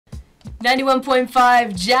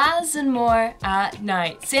91.5 Jazz and more at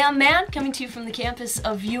night. Sam Mann coming to you from the campus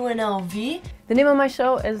of UNLV. The name of my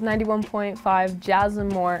show is 91.5 Jazz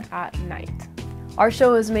and More at Night. Our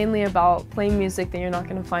show is mainly about playing music that you're not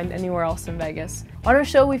going to find anywhere else in Vegas. On our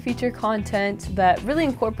show, we feature content that really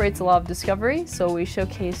incorporates a lot of discovery, so we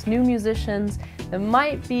showcase new musicians that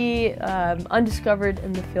might be undiscovered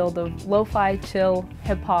in the field of lo-fi, chill,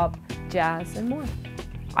 hip-hop, jazz, and more.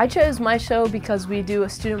 I chose my show because we do a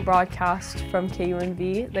student broadcast from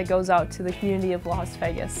KUNV that goes out to the community of Las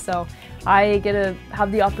Vegas. So I get to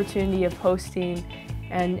have the opportunity of hosting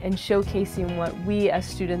and showcasing what we as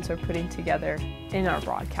students are putting together in our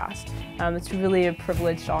broadcast. It's really a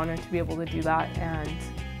privileged honor to be able to do that, and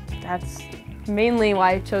that's mainly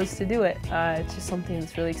why I chose to do it. It's just something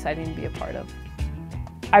that's really exciting to be a part of.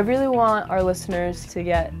 I really want our listeners to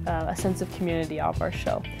get a sense of community out of our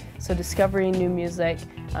show. So discovering new music,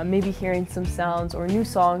 maybe hearing some sounds or new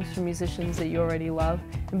songs from musicians that you already love,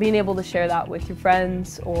 and being able to share that with your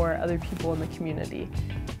friends or other people in the community.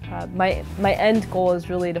 My end goal is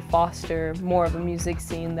really to foster more of a music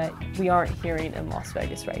scene that we aren't hearing in Las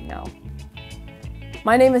Vegas right now.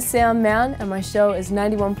 My name is Sam Mann, and my show is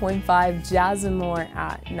 91.5 Jazz and More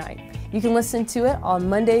at Night. You can listen to it on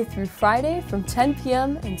Monday through Friday from 10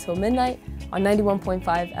 p.m. until midnight on 91.5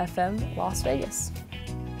 FM Las Vegas.